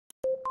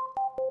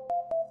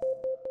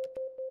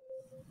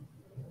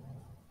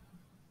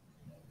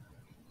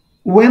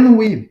When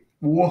we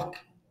work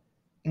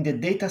in the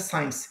data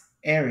science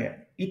area,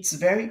 it's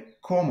very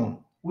common.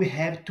 We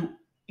have to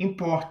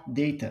import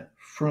data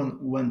from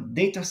one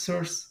data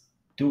source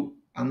to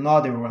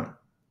another one.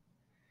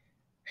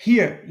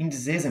 Here in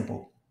this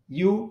example,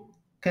 you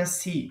can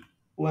see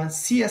one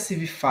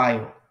CSV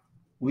file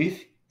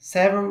with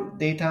several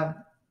data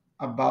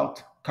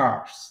about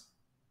cars.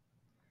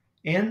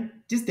 And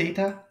this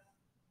data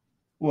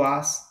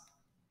was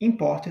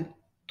imported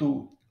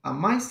to a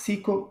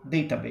MySQL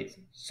database.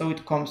 So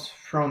it comes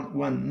from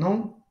one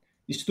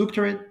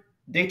non-structured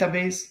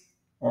database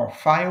or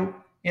file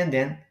and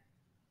then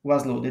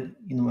was loaded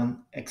in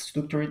one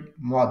structured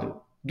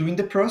model. During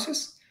the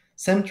process,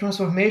 some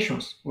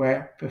transformations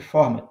were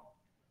performed.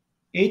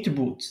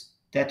 Attributes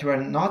that were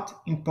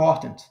not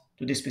important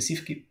to the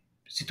specific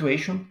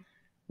situation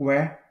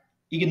were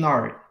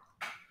ignored.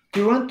 Do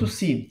you want to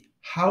see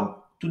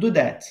how to do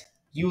that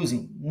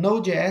using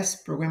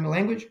Node.js programming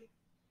language?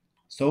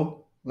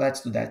 So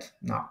let's do that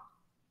now.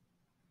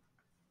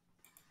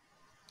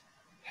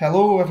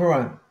 Hello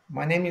everyone,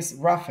 my name is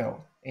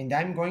Rafael and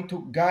I'm going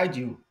to guide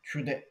you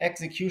through the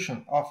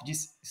execution of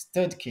this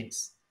study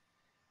case.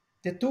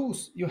 The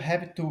tools you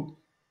have to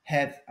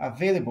have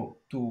available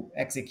to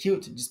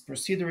execute this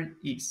procedure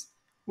is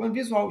one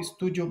Visual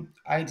Studio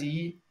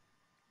IDE,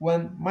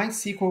 one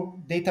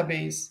MySQL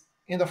database,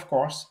 and of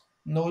course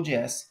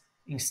Node.js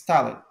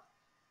installed.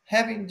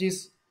 Having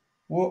these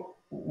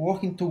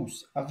working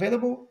tools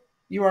available,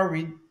 you are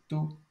ready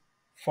to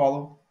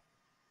follow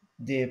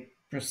the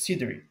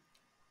procedure.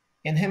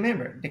 And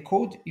remember, the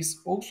code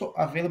is also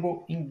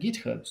available in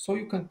GitHub, so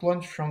you can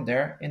plunge from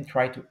there and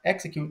try to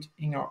execute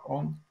in your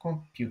own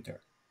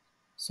computer.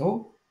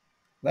 So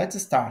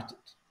let's start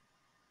it.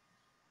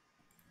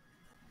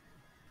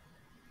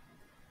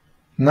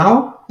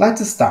 Now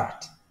let's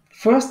start.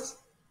 First,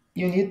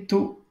 you need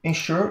to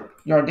ensure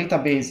your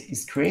database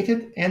is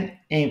created and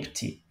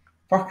empty.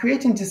 For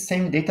creating the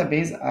same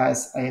database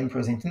as I am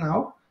presenting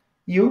now,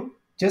 you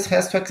just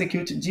have to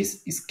execute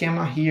this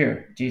schema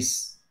here,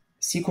 this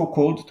SQL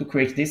code to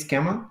create this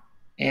schema,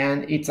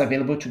 and it's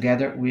available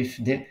together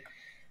with the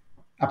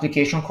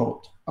application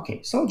code.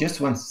 Okay, so just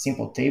one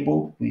simple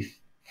table with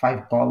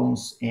 5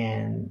 columns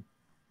and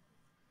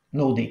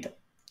no data.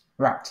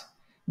 Right.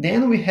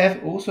 Then we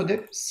have also the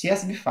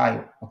CSV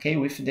file, okay,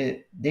 with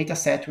the data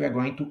set we are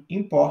going to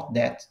import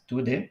that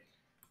to the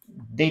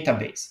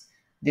database.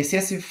 The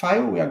CSV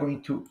file we are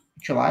going to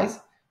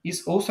utilize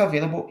is also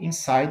available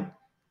inside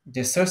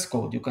the source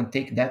code. You can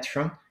take that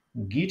from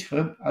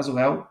GitHub as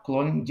well,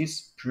 cloning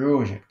this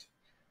project.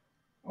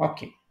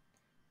 Okay,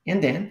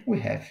 and then we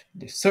have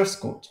the source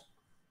code.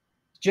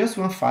 Just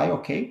one file,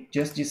 okay,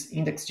 just this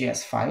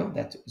index.js file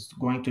that is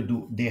going to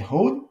do the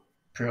whole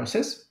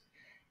process.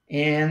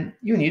 And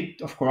you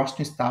need, of course,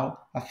 to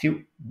install a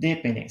few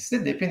dependencies. The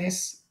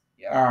dependencies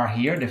are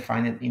here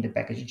defined in the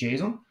package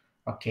JSON.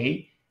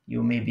 Okay,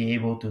 you may be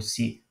able to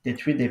see the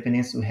 3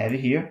 dependencies we have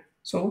here.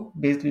 So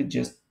basically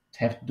just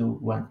have to do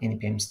one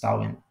npm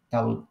install and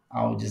download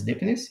all these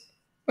dependencies.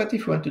 But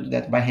if you want to do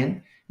that by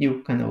hand,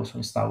 you can also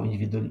install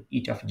individually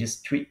each of these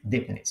 3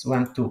 dependencies.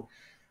 One to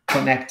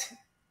connect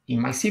in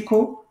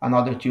MySQL,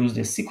 another to use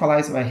the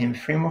Sequelize ORM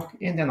framework,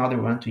 and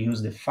another one to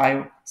use the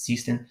file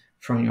system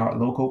from your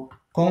local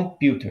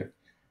computer.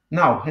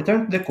 Now,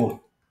 return to the code.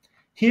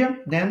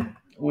 Here, then,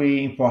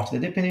 we import the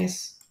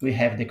dependencies, we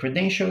have the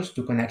credentials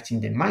to connect in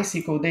the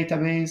MySQL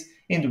database,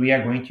 and we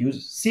are going to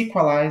use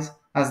Sequelize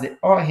as the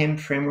ORM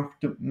framework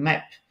to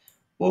map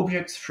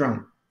objects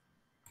from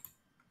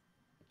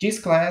this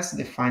class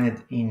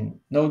defined in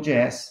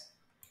Node.js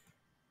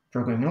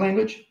programming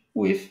language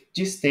with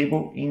this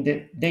table in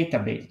the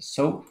database.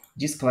 So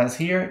this class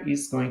here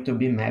is going to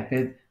be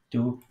mapped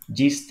to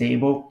this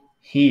table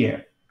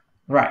here.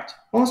 Right,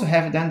 once we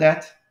have done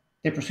that,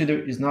 the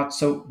procedure is not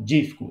so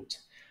difficult.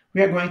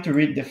 We are going to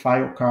read the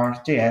file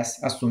cars.js,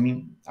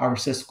 assuming our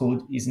source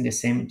code is in the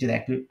same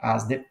directory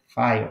as the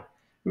file.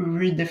 We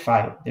read the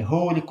file, the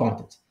whole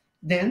content.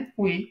 Then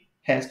we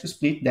have to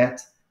split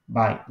that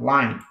by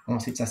line.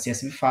 Once it's a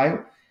CSV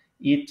file,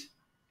 it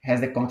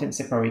has the content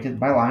separated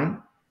by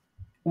line.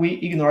 We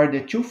ignore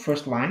the 2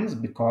 first lines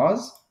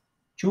because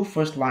 2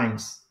 first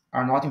lines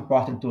are not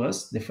important to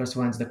us. The first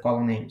one is the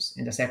column names,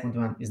 and the second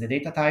one is the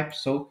data type.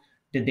 So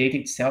the data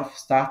itself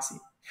starts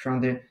from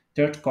the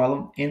 3rd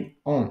column and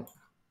on.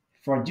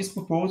 For this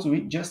purpose,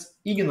 we just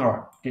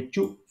ignore the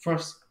 2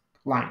 first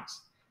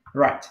lines.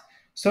 Right.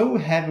 So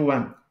we have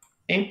one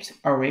empty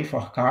array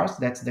for cars.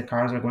 That's the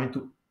cars we're going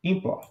to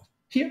import.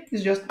 Here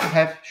is just to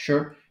have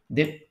sure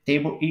the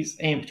table is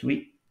empty.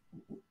 We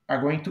are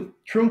going to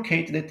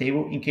truncate the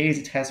table in case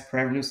it has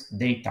previous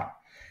data.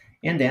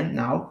 And then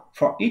now,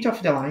 for each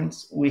of the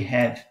lines we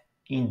have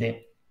in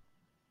the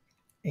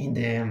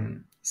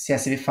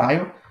CSV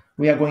file,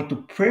 we are going to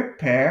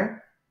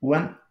prepare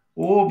one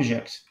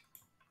object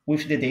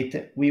with the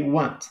data we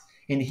want.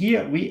 And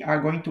here we are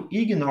going to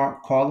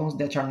ignore columns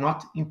that are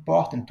not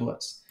important to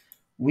us.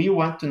 We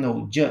want to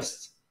know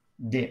just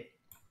the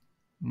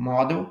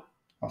model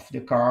of the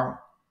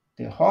car.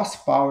 The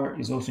horsepower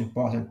is also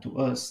important to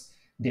us.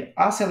 The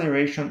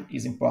acceleration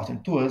is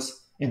important to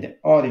us, and the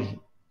origin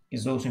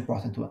is also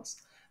important to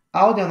us.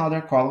 All the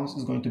other columns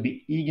is going to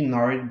be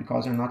ignored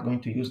because we're not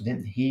going to use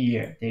them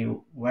here. They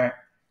were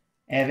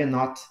even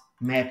not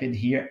mapped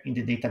here in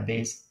the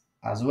database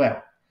as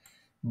well.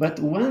 But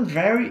one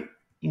very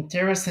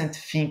interesting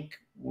thing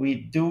we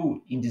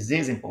do in this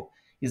example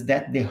is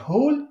that the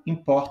whole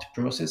import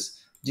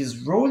process, this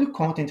role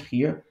content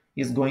here,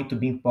 is going to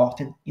be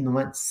important in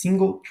one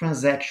single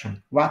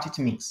transaction. What it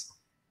means?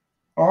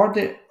 Or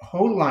the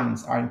whole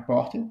lines are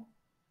important,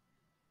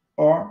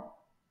 or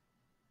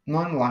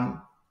non-line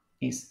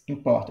is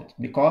important,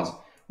 because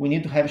we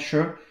need to have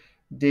sure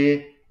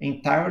the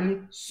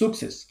entirely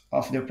success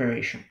of the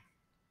operation.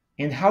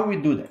 And how we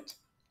do that?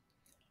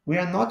 We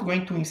are not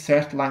going to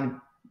insert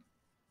line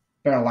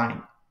per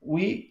line.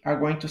 We are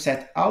going to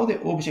set all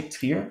the objects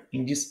here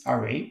in this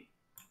array,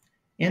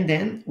 and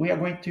then we are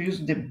going to use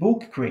the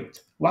bulk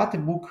create. What the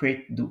bulk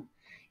create do?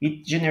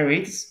 It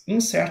generates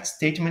insert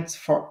statements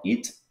for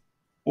each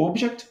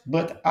object,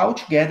 but all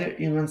together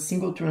in one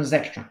single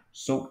transaction.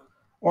 So,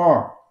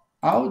 or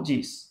all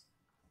these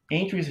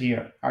entries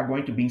here are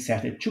going to be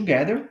inserted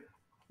together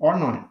or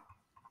none.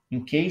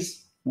 In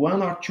case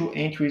one or two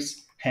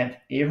entries have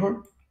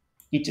error,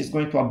 it is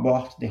going to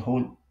abort the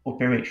whole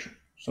operation.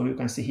 So you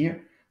can see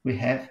here we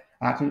have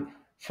actually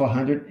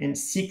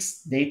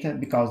 406 data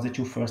because the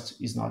two first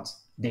is not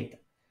data.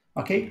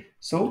 Okay,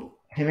 so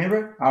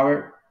remember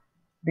our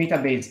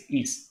database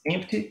is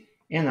empty,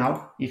 and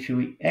now if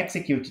we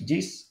execute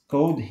this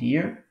code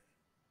here,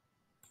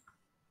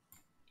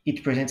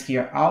 it presents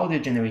here all the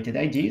generated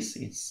IDs.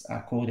 It's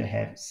a code I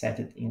have set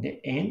it in the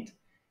end.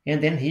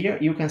 And then here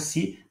you can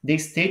see the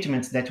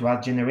statements that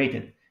was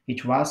generated.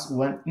 It was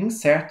one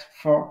insert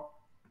for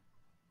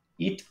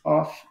each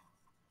of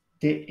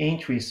the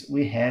entries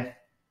we have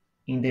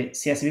in the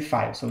CSV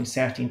file. So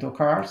insert into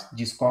cars,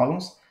 these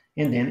columns,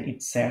 and then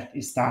it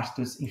starts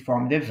to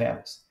inform the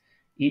values.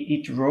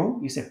 Each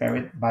row is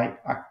separated by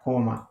a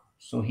comma.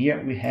 So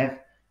here we have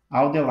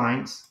all the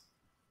lines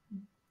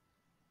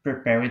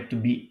prepared to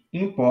be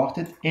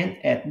imported, and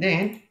at the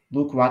end,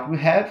 look what we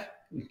have.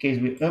 In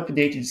case we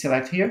update and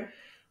select here,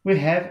 we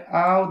have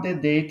all the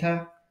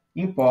data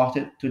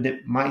imported to the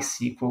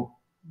MySQL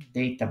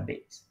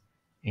database.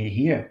 And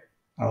here,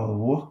 our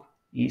work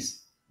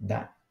is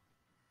done.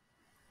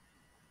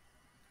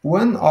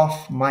 One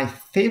of my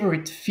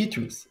favorite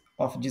features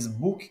of this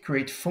bulk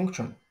create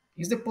function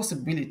is the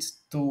possibility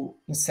to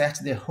insert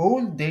the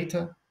whole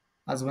data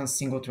as one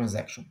single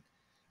transaction.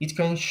 It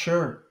can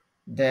ensure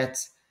that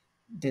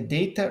the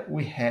data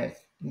we have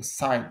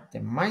inside the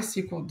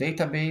MySQL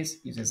database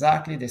is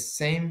exactly the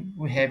same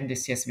we have in the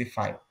CSV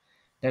file.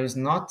 There is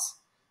not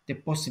the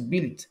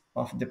possibility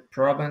of the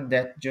problem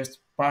that just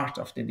part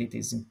of the data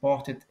is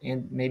imported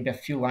and maybe a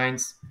few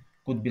lines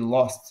could be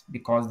lost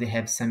because they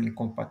have some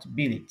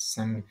incompatibility,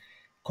 some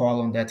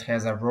column that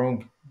has a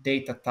wrong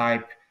data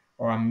type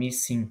or a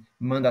missing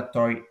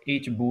mandatory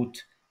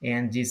attribute,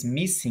 and this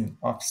missing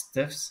of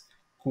stuffs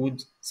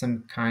could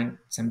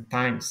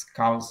sometimes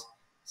cause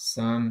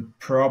some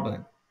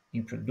problem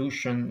in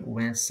production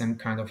when some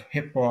kind of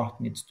report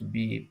needs to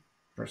be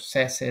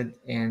processed,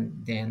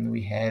 and then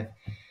we have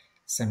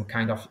some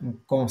kind of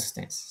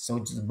inconsistency. So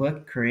this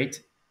bug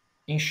create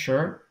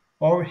ensure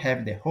or we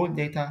have the whole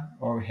data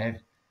or we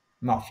have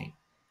nothing.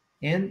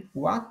 And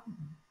what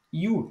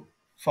you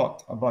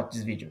thought about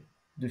this video?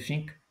 Do you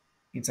think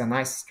it's a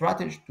nice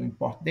strategy to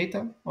import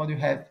data, or do you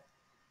have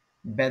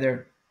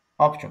better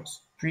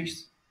options?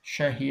 Please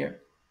share here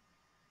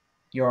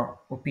your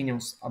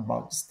opinions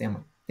about this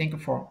tema. Thank you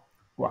for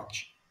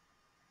watching.